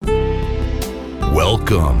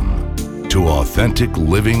Welcome to Authentic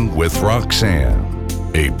Living with Roxanne,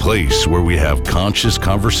 a place where we have conscious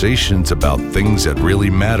conversations about things that really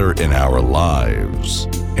matter in our lives.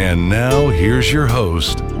 And now, here's your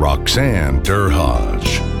host, Roxanne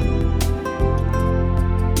Derhodge.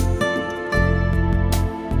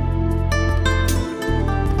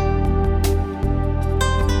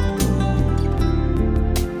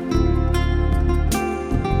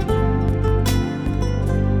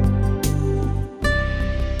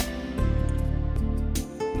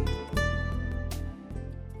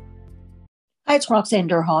 Hi, it's Roxanne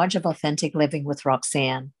Derhodge of Authentic Living with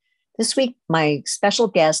Roxanne. This week, my special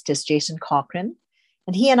guest is Jason Cochran,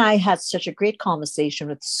 and he and I had such a great conversation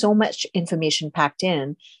with so much information packed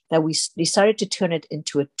in that we decided to turn it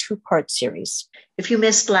into a two-part series. If you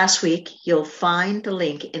missed last week, you'll find the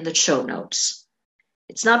link in the show notes.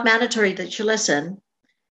 It's not mandatory that you listen,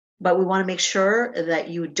 but we want to make sure that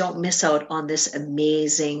you don't miss out on this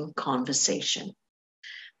amazing conversation.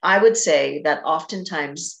 I would say that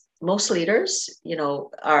oftentimes most leaders,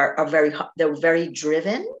 are very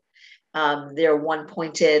driven. They're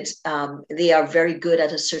one-pointed. They are very good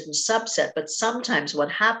at a certain subset. But sometimes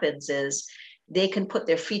what happens is they can put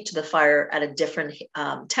their feet to the fire at a different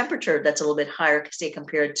temperature that's a little bit higher, say,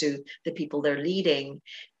 compared to the people they're leading.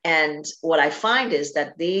 And what I find is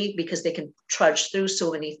that because they can trudge through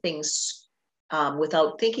so many things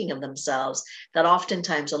without thinking of themselves, that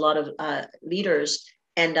oftentimes a lot of leaders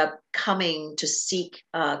end up coming to seek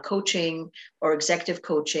coaching or executive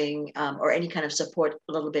coaching or any kind of support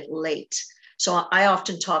a little bit late. So I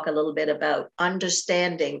often talk a little bit about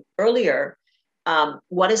understanding earlier,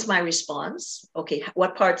 what is my response? Okay,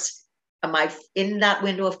 what parts am I in that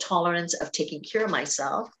window of tolerance of taking care of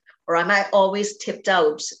myself? Or am I always tipped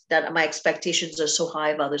out that my expectations are so high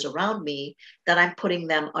of others around me that I'm putting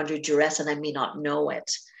them under duress and I may not know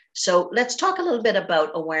it? So let's talk a little bit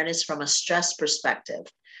about awareness from a stress perspective.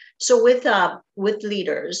 So with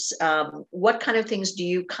leaders, what kind of things do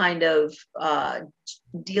you kind of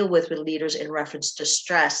deal with leaders in reference to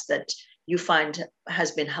stress that you find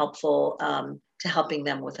has been helpful to helping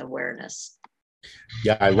them with awareness?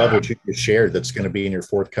 Yeah, I love what you just shared. That's going to be in your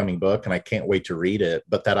forthcoming book, and I can't wait to read it.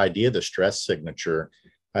 But that idea of the stress signature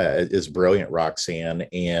is brilliant, Roxanne.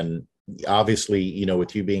 And obviously,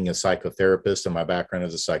 with you being a psychotherapist and my background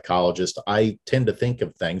as a psychologist, I tend to think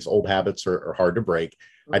of things, old habits are hard to break.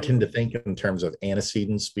 I tend to think in terms of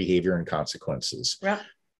antecedents, behavior, and consequences. Yeah.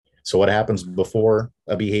 So what happens before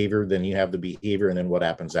a behavior, then you have the behavior, and then what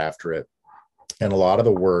happens after it. And a lot of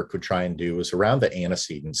the work we try and do is around the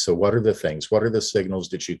antecedents. So what are the things? What are the signals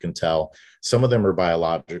that you can tell? Some of them are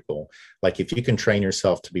biological. Like if you can train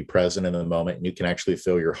yourself to be present in the moment and you can actually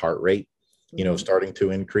feel your heart rate, starting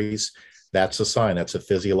to increase, that's a sign. That's a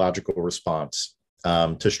physiological response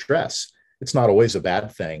to stress. It's not always a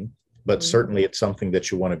bad thing, but certainly it's something that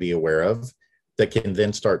you want to be aware of that can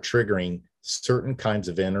then start triggering certain kinds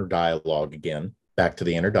of inner dialogue, again, back to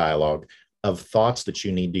the inner dialogue of thoughts that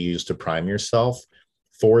you need to use to prime yourself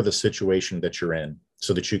for the situation that you're in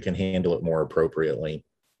so that you can handle it more appropriately.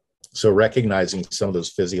 So recognizing some of those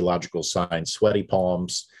physiological signs, sweaty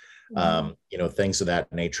palms, things of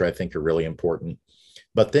that nature, I think are really important.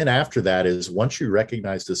 But then after that is once you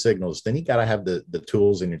recognize the signals, then you got to have the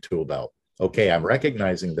tools in your tool belt. Okay, I'm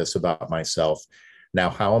recognizing this about myself. Now,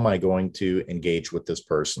 how am I going to engage with this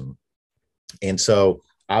person? And so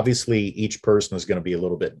obviously each person is going to be a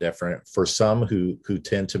little bit different. For some who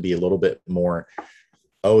tend to be a little bit more,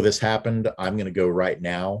 oh, this happened, I'm going to go right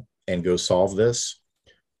now and go solve this,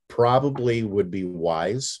 probably would be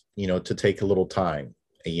wise, to take a little time,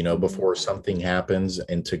 before something happens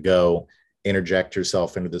and to go interject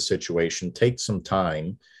yourself into the situation. Take some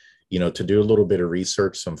time, to do a little bit of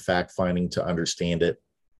research, some fact finding to understand it,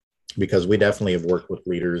 because we definitely have worked with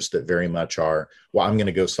leaders that very much are, well, I'm going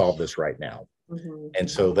to go solve this right now. And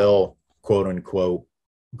so they'll quote unquote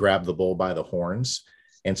grab the bull by the horns.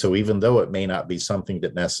 And so even though it may not be something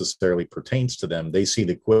that necessarily pertains to them, they see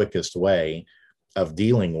the quickest way of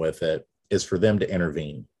dealing with it is for them to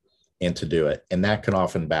intervene and to do it. And that can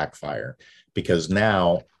often backfire because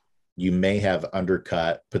now you may have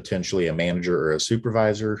undercut potentially a manager or a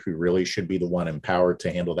supervisor who really should be the one empowered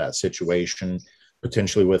to handle that situation,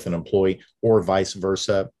 potentially with an employee, or vice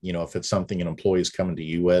versa, if it's something an employee is coming to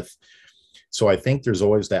you with. So I think there's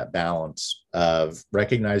always that balance of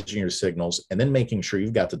recognizing your signals and then making sure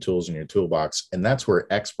you've got the tools in your toolbox. And that's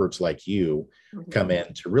where experts like you come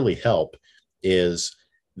in to really help, is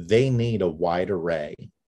they need a wide array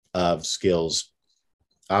of skills.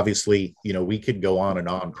 Obviously, we could go on and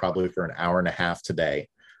on probably for an hour and a half today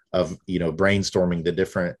of, brainstorming the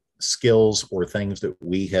different skills or things that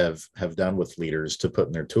we have done with leaders to put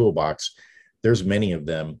in their toolbox. There's many of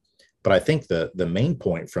them, but I think the main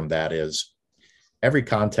point from that is every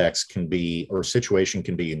context can be, or situation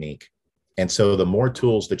can be, unique. And so the more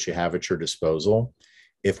tools that you have at your disposal,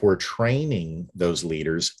 if we're training those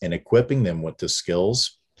leaders and equipping them with the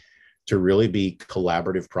skills to really be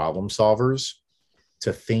collaborative problem solvers,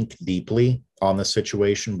 to think deeply on the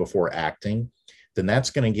situation before acting, then that's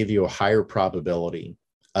going to give you a higher probability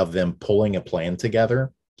of them pulling a plan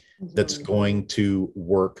together that's going to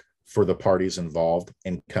work for the parties involved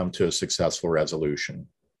and come to a successful resolution.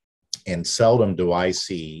 And seldom do I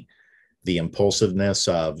see the impulsiveness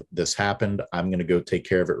of, this happened, I'm going to go take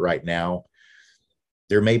care of it right now.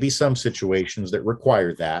 There may be some situations that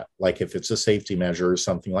require that, like if it's a safety measure or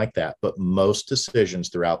something like that, but most decisions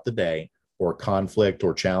throughout the day, or conflict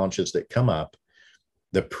or challenges that come up,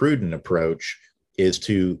 the prudent approach is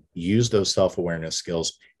to use those self-awareness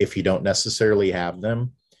skills. If you don't necessarily have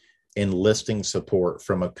them, enlisting support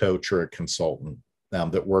from a coach or a consultant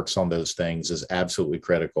that works on those things is absolutely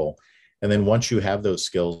critical. And then once you have those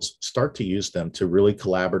skills, start to use them to really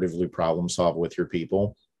collaboratively problem solve with your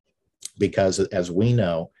people. Because as we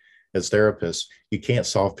know, as therapists, you can't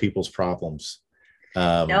solve people's problems.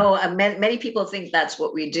 No, many people think that's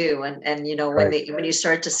what we do. And you know, when you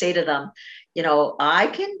start to say to them, you know,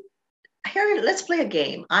 let's play a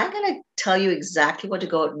game. I'm going to tell you exactly what to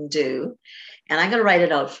go out and do. And I'm going to write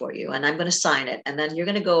it out for you, and I'm going to sign it. And then you're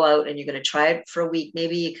going to go out and you're going to try it for a week.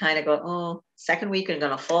 Maybe you kind of go, oh, second week, you're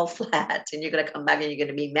going to fall flat, and you're going to come back and you're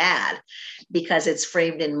going to be mad because it's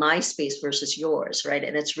framed in my space versus yours, right?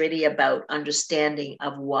 And it's really about understanding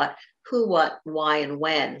of what, who, what, why, and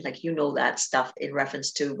when, like, you know, that stuff in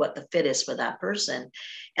reference to what the fit is for that person.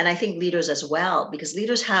 And I think leaders as well, because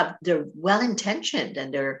leaders they're well-intentioned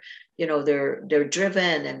and they're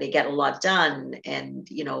driven and they get a lot done, and,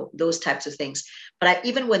 you know, those types of things. But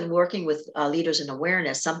even when working with leaders in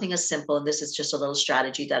awareness, something as simple, and this is just a little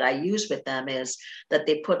strategy that I use with them, is that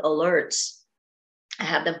they put alerts. I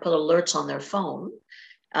have them put alerts on their phone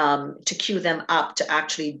to cue them up to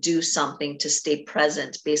actually do something to stay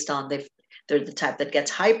present based on they're the type that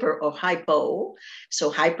gets hyper or hypo. So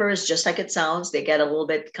hyper is just like it sounds. They get a little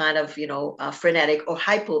bit kind of, frenetic, or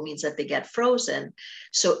hypo means that they get frozen.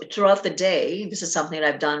 So throughout the day, this is something that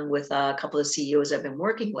I've done with a couple of CEOs I've been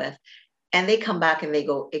working with, and they come back and they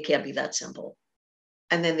go, it can't be that simple.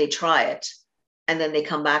 And then they try it. And then they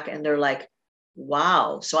come back and they're like,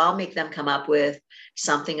 wow. So I'll make them come up with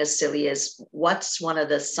something as silly as, what's one of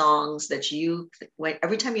the songs that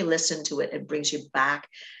every time you listen to it, it brings you back,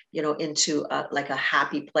 into like a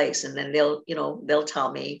happy place. And then they'll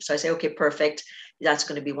tell me. So I say, okay, perfect. That's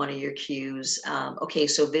going to be one of your cues. Okay.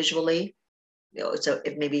 So visually, so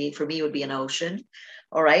if maybe for me, it would be an ocean.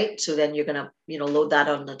 All right. So then you're going to, load that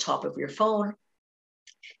on the top of your phone,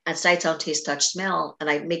 and sight, sound, taste, touch, smell. And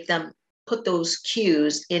I make them put those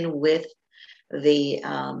cues in with the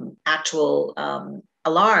actual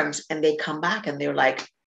alarms, and they come back and they're like,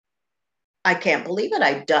 I can't believe it.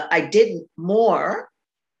 I did more.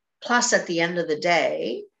 Plus, at the end of the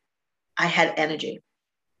day, I had energy.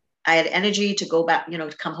 I had energy to go back, to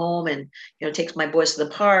come home and, take my boys to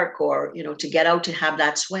the park, or, to get out to have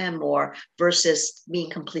that swim, or versus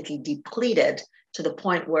being completely depleted to the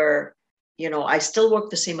point where, I still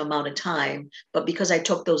work the same amount of time, but because I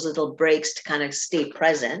took those little breaks to kind of stay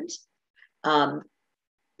present, and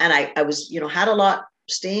I was, had a lot,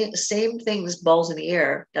 same things, balls in the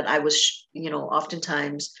air, that I was,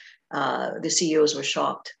 oftentimes the CEOs were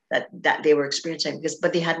shocked that they were experiencing,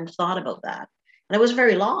 but they hadn't thought about that. And it wasn't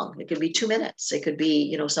very long. It could be 2 minutes. It could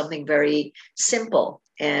be, something very simple.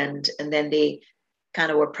 And then they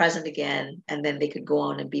kind of were present again, and then they could go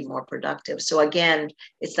on and be more productive. So again,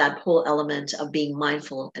 it's that whole element of being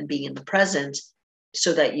mindful and being in the present,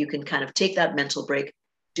 so that you can kind of take that mental break,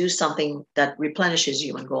 do something that replenishes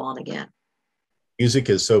you, and go on again. Music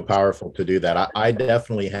is so powerful to do that. I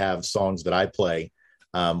definitely have songs that I play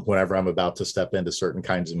whenever I'm about to step into certain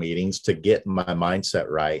kinds of meetings to get my mindset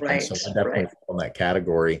right. And so I definitely fall in that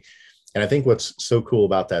category. And I think what's so cool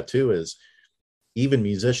about that too is even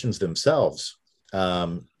musicians themselves,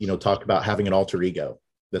 talk about having an alter ego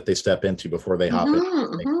that they step into before they hop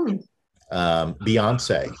in.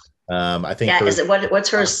 Beyonce. I think. Yeah, what's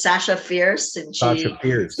her Sasha Fierce? And Sasha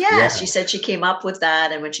Fierce. Yeah, she said she came up with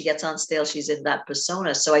that, and when she gets on stage, she's in that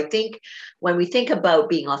persona. So I think when we think about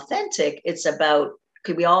being authentic, it's about,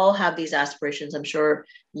 could we all have these aspirations? I'm sure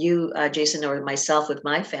you, Jason, or myself with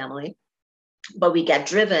my family, but we get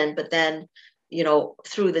driven. But then,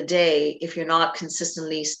 through the day, if you're not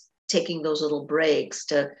consistently taking those little breaks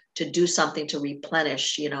to do something to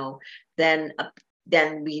replenish, then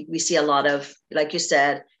then we see a lot of, like you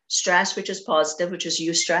said, stress, which is positive, which is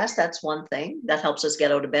eustress. That's one thing that helps us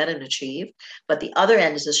get out of bed and achieve. But the other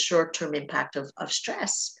end is the short-term impact of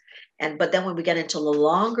stress. But then when we get into the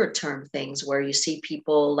longer term things where you see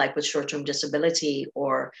people like with short-term disability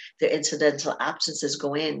or their incidental absences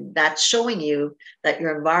go in, that's showing you that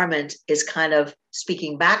your environment is kind of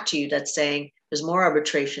speaking back to you, that's saying there's more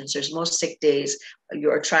arbitrations, there's more sick days,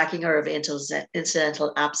 your tracking of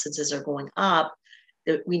incidental absences are going up,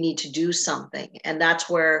 that we need to do something. And that's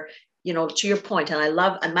where, to your point,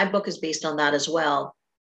 and my book is based on that as well.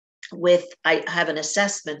 I have an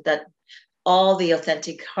assessment that all the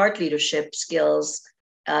authentic heart leadership skills,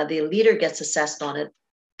 the leader gets assessed on it.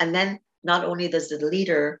 And then not only does the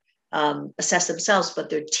leader assess themselves, but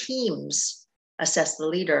their teams assess the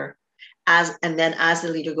leader. And then as the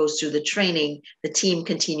leader goes through the training, the team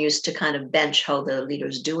continues to kind of bench how the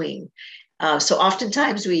leader's doing. So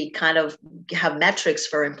oftentimes we kind of have metrics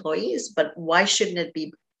for employees, but why shouldn't it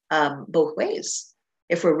be both ways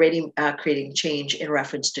if we're really creating change in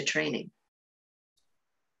reference to training?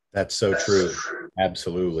 That's so true.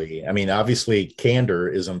 Absolutely. I mean, obviously, candor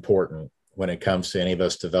is important when it comes to any of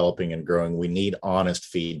us developing and growing. We need honest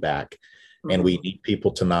feedback, and we need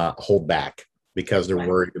people to not hold back because they're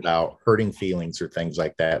worried about hurting feelings or things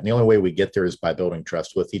like that. And the only way we get there is by building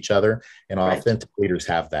trust with each other. And authentic leaders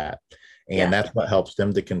have that. And that's what helps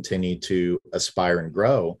them to continue to aspire and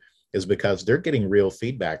grow, is because they're getting real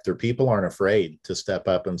feedback. Their people aren't afraid to step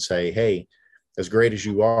up and say, hey, as great as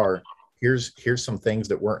you are, here's some things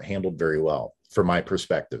that weren't handled very well from my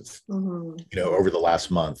perspective, over the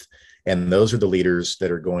last month. And those are the leaders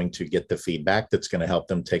that are going to get the feedback that's going to help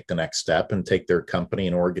them take the next step and take their company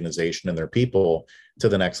and organization and their people to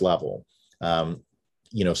the next level.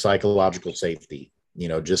 Psychological safety,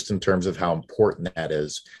 just in terms of how important that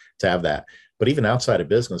is to have that. But even outside of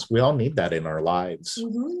business, we all need that in our lives.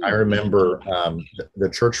 I remember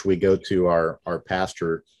the church we go to, our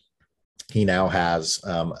pastor, he now has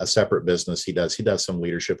a separate business. He does some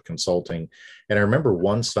leadership consulting. And I remember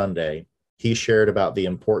one Sunday, he shared about the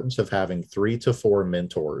importance of having 3 to 4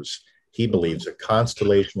 mentors. He believes a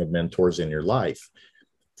constellation of mentors in your life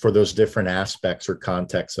for those different aspects or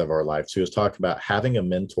contexts of our life. So he was talking about having a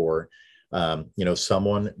mentor,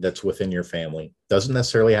 someone that's within your family. Doesn't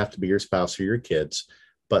necessarily have to be your spouse or your kids,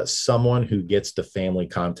 but someone who gets the family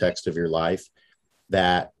context of your life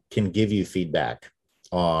that can give you feedback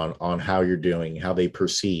on how you're doing, how they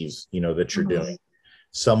perceive, that you're doing.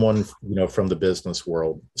 Someone, from the business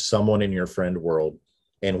world, someone in your friend world.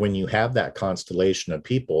 And when you have that constellation of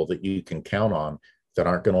people that you can count on that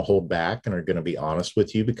aren't going to hold back and are going to be honest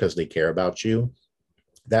with you because they care about you,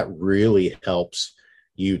 that really helps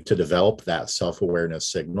you to develop that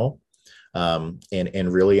self-awareness signal,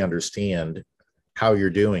 and really understand how you're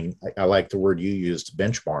doing. I like the word you used,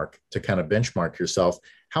 benchmark, to kind of benchmark yourself.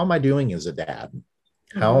 How am I doing as a dad?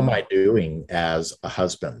 How am I doing as a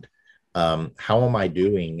husband? How am I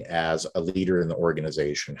doing as a leader in the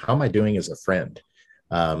organization? How am I doing as a friend?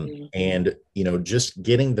 And, just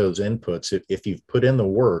getting those inputs, if you've put in the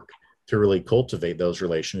work to really cultivate those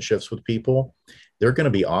relationships with people, they're going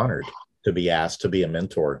to be honored to be asked to be a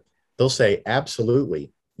mentor. They'll say,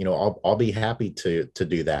 absolutely, I'll be happy to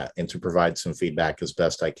do that and to provide some feedback as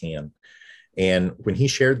best I can. And when he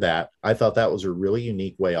shared that, I thought that was a really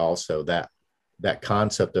unique way also, that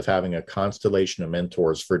concept of having a constellation of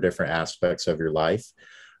mentors for different aspects of your life.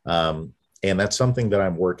 And that's something that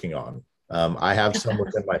I'm working on. I have some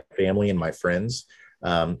within my family and my friends,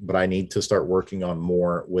 but I need to start working on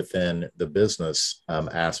more within the business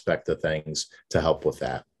aspect of things to help with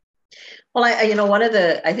that. Well, one of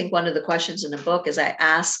the questions in the book is I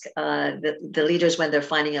ask the leaders when they're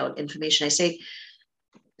finding out information, I say,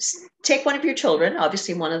 take one of your children,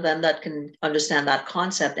 obviously one of them that can understand that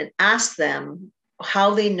concept, and ask them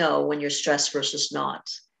how they know when you're stressed versus not,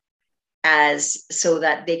 so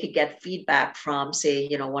that they could get feedback from, say,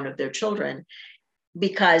 one of their children,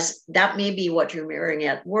 because that may be what you're mirroring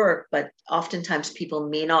at work, but oftentimes people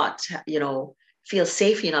may not, feel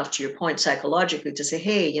safe enough, to your point, psychologically, to say,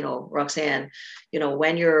 hey, Roxanne,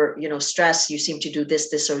 when you're, stressed, you seem to do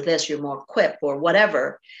this, or this, you're more equipped or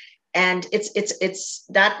whatever. And it's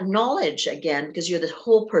that knowledge, again, because you're the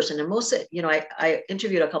whole person. And I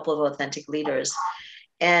interviewed a couple of authentic leaders,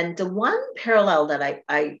 and the one parallel that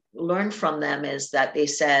I learned from them is that they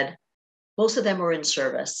said most of them were in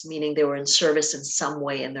service, meaning they were in service in some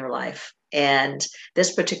way in their life. And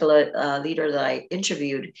this particular leader that I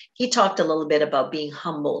interviewed, he talked a little bit about being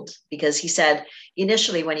humbled, because he said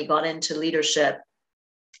initially when he got into leadership,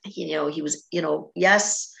 he was,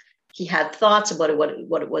 yes, he had thoughts about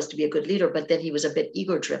what it was to be a good leader, but then he was a bit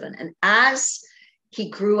ego driven. And as he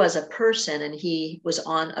grew as a person, and he was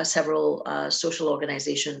on several social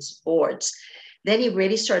organizations boards. Then he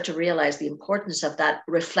really started to realize the importance of that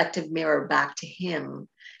reflective mirror back to him,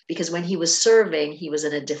 because when he was serving, he was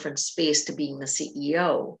in a different space to being the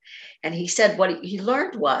CEO. And he said what he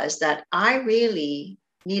learned was that I really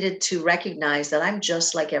needed to recognize that I'm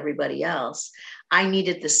just like everybody else. I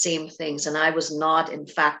needed the same things. And I was not, in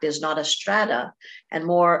fact, there's not a strata, and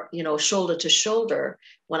more, shoulder to shoulder.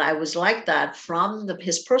 When I was like that from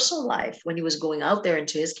his personal life, when he was going out there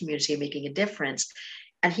into his community and making a difference,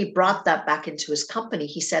 and he brought that back into his company.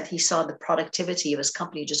 He said he saw the productivity of his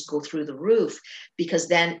company just go through the roof, because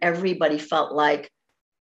then everybody felt like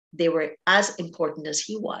they were as important as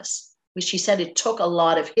he was, which he said it took a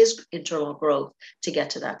lot of his internal growth to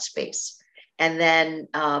get to that space. And then,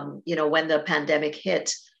 when the pandemic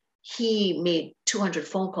hit, he made 200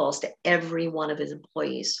 phone calls to every one of his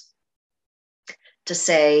employees to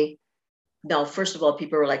say, no, first of all,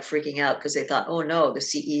 people were like freaking out because they thought, oh no, the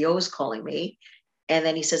CEO is calling me. And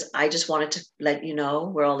then he says, I just wanted to let you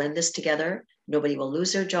know, we're all in this together. Nobody will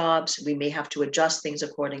lose their jobs. We may have to adjust things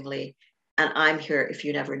accordingly. And I'm here if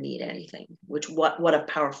you never need anything, which what a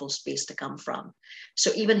powerful space to come from. So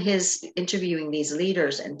even his interviewing these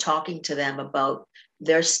leaders and talking to them about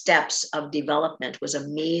their steps of development was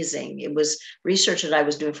amazing. It was research that I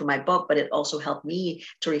was doing for my book, but it also helped me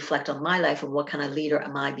to reflect on my life and what kind of leader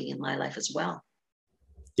am I being in my life as well.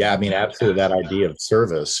 Yeah, I mean, absolutely. That idea of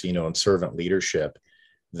service, and servant leadership,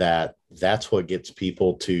 that's what gets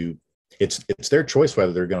people to, it's their choice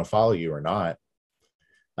whether they're going to follow you or not.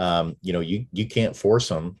 You can't force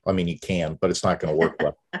them. I mean, you can, but it's not going to work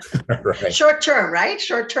well. Right. Short term, right?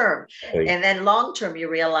 Short term. And then long term, you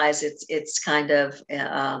realize it's kind of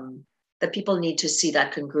that people need to see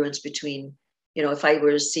that congruence between, if I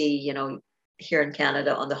were to see, here in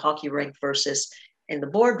Canada on the hockey rink versus in the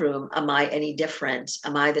boardroom, am I any different?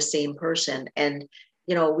 Am I the same person? And,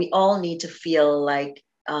 we all need to feel like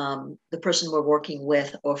the person we're working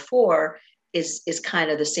with or for is kind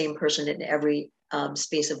of the same person in every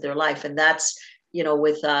space of their life. And that's,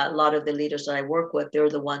 with a lot of the leaders that I work with, they're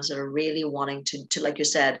the ones that are really wanting to like you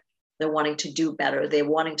said, they're wanting to do better. They're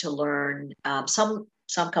wanting to learn. Some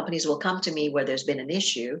companies will come to me where there's been an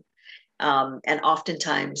issue. And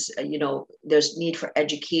oftentimes, there's need for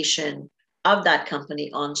education of that company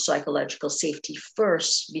on psychological safety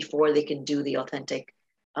first before they can do the authentic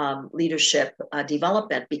leadership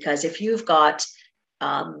development. Because if you've got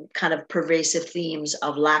kind of pervasive themes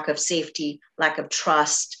of lack of safety, lack of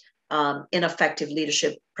trust, ineffective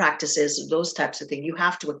leadership practices, those types of things, you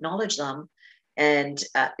have to acknowledge them and,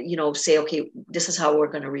 say, okay, this is how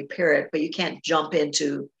we're going to repair it. But you can't jump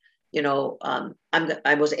into,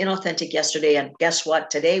 I was inauthentic yesterday, and guess what?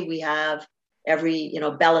 Today we have every,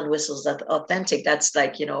 bell and whistles that's authentic. That's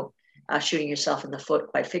like, shooting yourself in the foot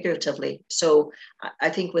quite figuratively. So I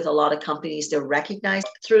think with a lot of companies, they're recognized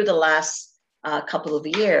through the last couple of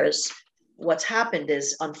years. What's happened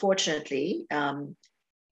is, unfortunately,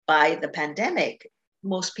 by the pandemic,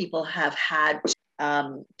 most people have had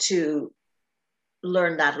to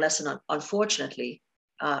learn that lesson, unfortunately,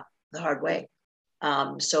 the hard way.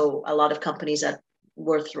 So a lot of companies that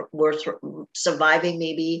were surviving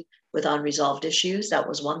maybe with unresolved issues, that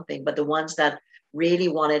was one thing. But the ones that really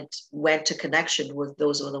went to connection with,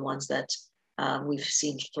 those were the ones that we've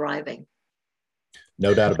seen thriving.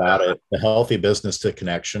 No doubt about it. The healthy business to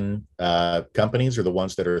connection companies are the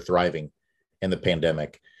ones that are thriving in the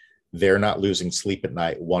pandemic. They're not losing sleep at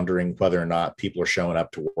night, wondering whether or not people are showing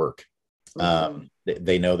up to work.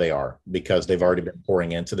 They know they are, because they've already been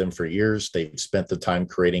pouring into them for years. They've spent the time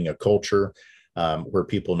creating a culture where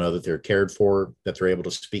people know that they're cared for, that they're able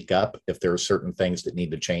to speak up if there are certain things that need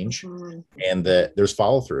to change, and that there's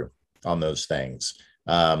follow through on those things.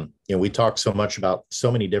 We talk so much about so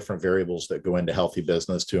many different variables that go into healthy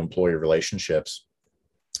business to employee relationships,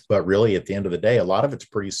 but really at the end of the day, a lot of it's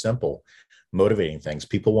pretty simple. Motivating things.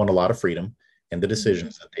 People want a lot of freedom in the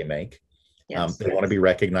decisions that they make. Yes. They want to be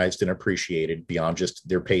recognized and appreciated beyond just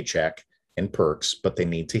their paycheck and perks, but they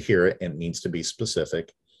need to hear it, and it needs to be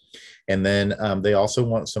specific. And then they also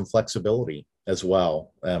want some flexibility as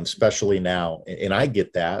well, especially now. And I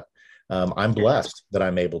get that. I'm blessed that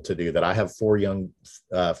I'm able to do that. I have four young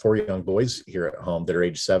boys here at home that are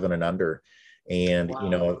age 7 and under. And,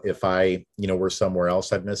 wow. If I, were somewhere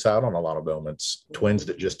else, I'd miss out on a lot of moments. Twins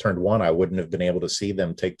that just turned 1, I wouldn't have been able to see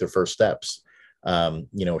them take their first steps,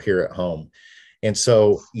 here at home. And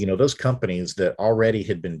so, those companies that already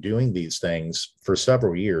had been doing these things for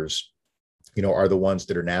several years, are the ones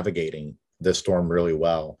that are navigating this storm really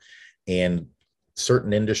well. And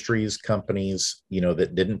certain industries, companies,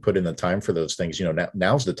 that didn't put in the time for those things,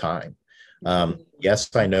 now's the time.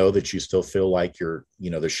 Yes, I know that you still feel like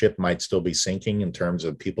the ship might still be sinking in terms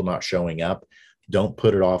of people not showing up. Don't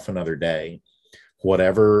put it off another day.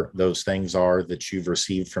 Whatever those things are that you've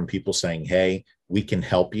received from people saying, hey, we can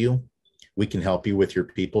help you. We can help you with your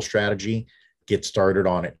people strategy. Get started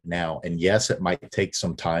on it now. And yes, it might take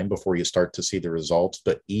some time before you start to see the results,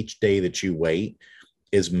 but each day that you wait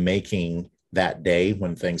is making that day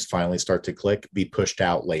when things finally start to click be pushed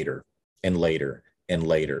out later and later and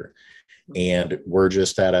later. And we're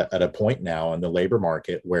just at a point now in the labor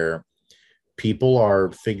market where people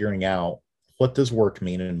are figuring out, what does work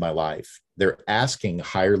mean in my life? They're asking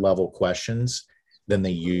higher level questions than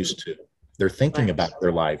they used to. They're thinking about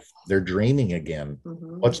their life. They're dreaming again.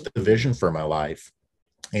 What's the vision for my life?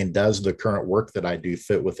 And does the current work that I do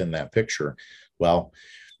fit within that picture? Well,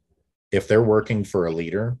 if they're working for a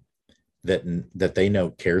leader that they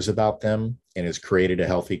know cares about them and has created a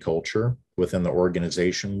healthy culture within the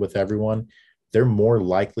organization with everyone, they're more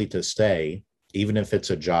likely to stay. Even if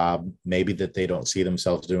it's a job maybe that they don't see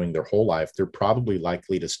themselves doing their whole life, they're probably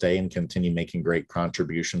likely to stay and continue making great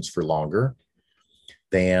contributions for longer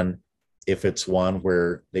than if it's one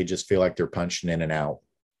where they just feel like they're punching in and out.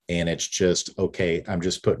 And it's just, okay, I'm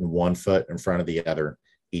just putting one foot in front of the other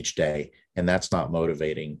each day. And that's not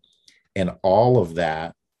motivating. And all of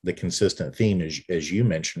that, the consistent theme, as you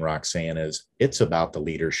mentioned, Roxanne, is it's about the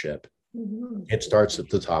leadership. It starts at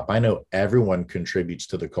the top. I know everyone contributes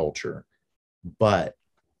to the culture, but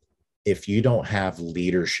if you don't have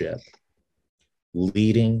leadership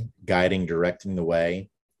leading, guiding, directing the way,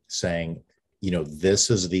 saying,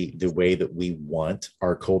 this is the way that we want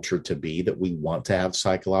our culture to be, that we want to have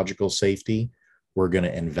psychological safety, we're going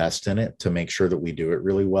to invest in it to make sure that we do it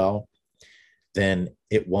really well, then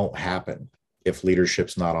it won't happen if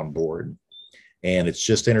leadership's not on board. And it's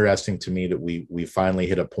just interesting to me that we finally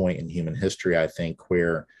hit a point in human history, I think,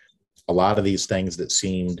 where a lot of these things that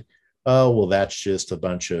seemed, oh, well, that's just a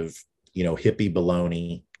bunch of, hippie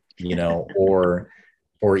baloney,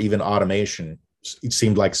 or even automation. It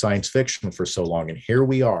seemed like science fiction for so long. And here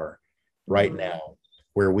we are right now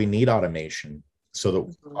where we need automation so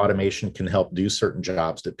that automation can help do certain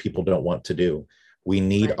jobs that people don't want to do. We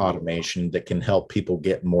need automation that can help people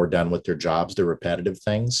get more done with their jobs, the repetitive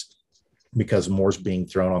things, because more's being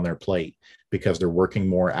thrown on their plate because they're working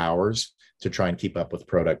more hours to try and keep up with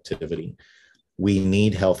productivity. We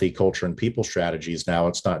need healthy culture and people strategies. Now,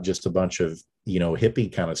 it's not just a bunch of,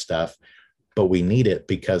 hippie kind of stuff, but we need it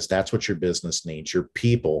because that's what your business needs. Your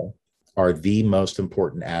people are the most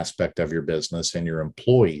important aspect of your business, and your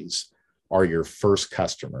employees are your first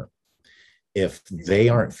customer. If they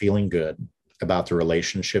aren't feeling good about the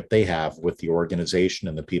relationship they have with the organization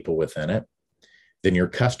and the people within it, then your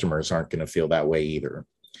customers aren't going to feel that way either.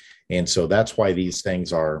 And so that's why these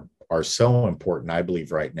things are so important, I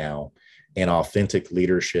believe, right now. And authentic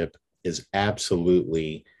leadership is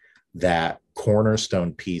absolutely that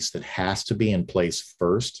cornerstone piece that has to be in place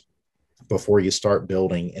first before you start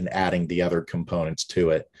building and adding the other components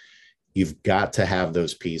to it. You've got to have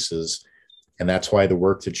those pieces. And that's why the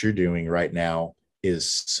work that you're doing right now is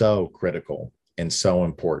so critical and so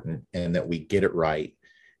important, and that we get it right.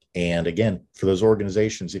 And again, for those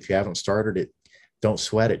organizations, if you haven't started it, don't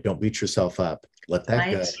sweat it. Don't beat yourself up. Let that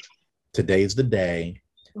go. Today's the day.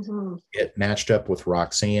 Get matched up with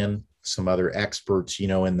Roxanne, some other experts,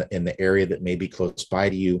 in the area that may be close by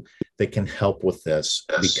to you that can help with this,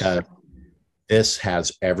 because this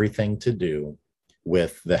has everything to do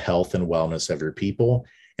with the health and wellness of your people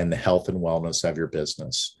and the health and wellness of your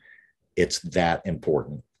business. It's that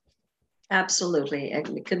important. Absolutely.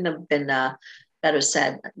 It couldn't have been better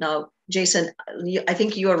said. Now, Jason, I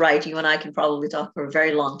think you are right. You and I can probably talk for a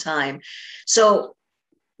very long time. So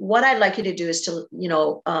what I'd like you to do is to,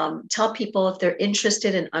 tell people if they're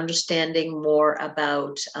interested in understanding more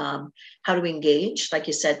about how to engage. Like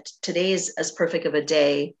you said, today is as perfect of a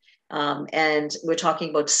day. And we're talking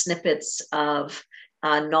about snippets of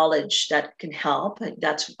knowledge that can help.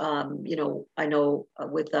 That's, I know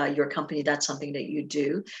with your company, that's something that you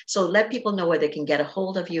do. So let people know where they can get a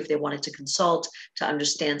hold of you if they wanted to consult to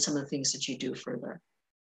understand some of the things that you do further.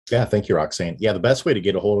 Yeah, thank you, Roxanne. Yeah, the best way to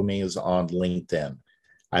get a hold of me is on LinkedIn.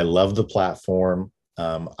 I love the platform.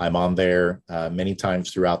 I'm on there many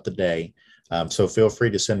times throughout the day. So feel free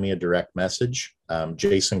to send me a direct message,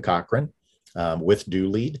 Jason Cochran with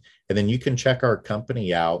DoLead. And then you can check our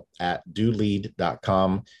company out at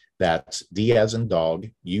dolead.com. That's D as in dog,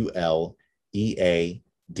 ULEAD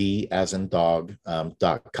as in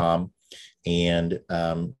dog.com. And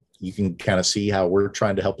you can kind of see how we're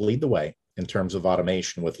trying to help lead the way in terms of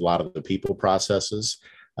automation with a lot of the people processes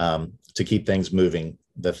to keep things moving,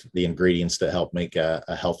 the ingredients that help make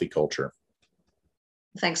a healthy culture.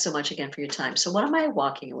 Thanks so much again for your time. So what am I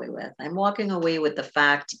walking away with? I'm walking away with the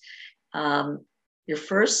fact your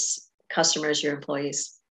first customers, your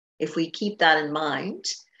employees. If we keep that in mind,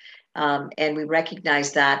 and we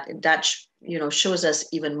recognize that, shows us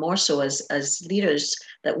even more so as leaders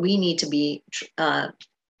that we need to be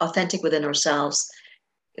authentic within ourselves.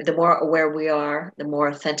 The more aware we are, the more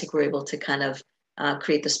authentic we're able to kind of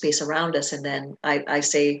create the space around us. And then I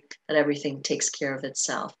say that everything takes care of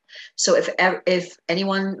itself. So if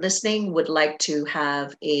anyone listening would like to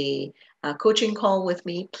have a coaching call with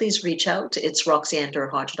me, please reach out. It's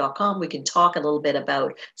roxannedurhodge.com. We can talk a little bit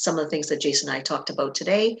about some of the things that Jason and I talked about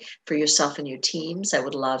today for yourself and your teams. I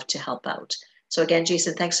would love to help out. So again,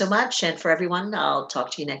 Jason, thanks so much. And for everyone, I'll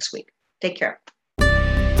talk to you next week. Take care.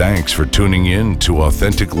 Thanks for tuning in to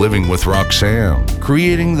Authentic Living with Roxanne,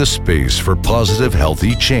 creating the space for positive,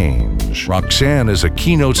 healthy change. Roxanne is a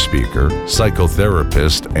keynote speaker,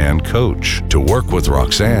 psychotherapist, and coach. To work with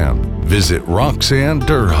Roxanne, visit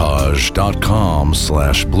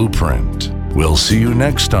roxannedurhodge.com/blueprint. We'll see you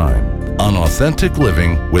next time on Authentic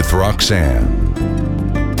Living with Roxanne.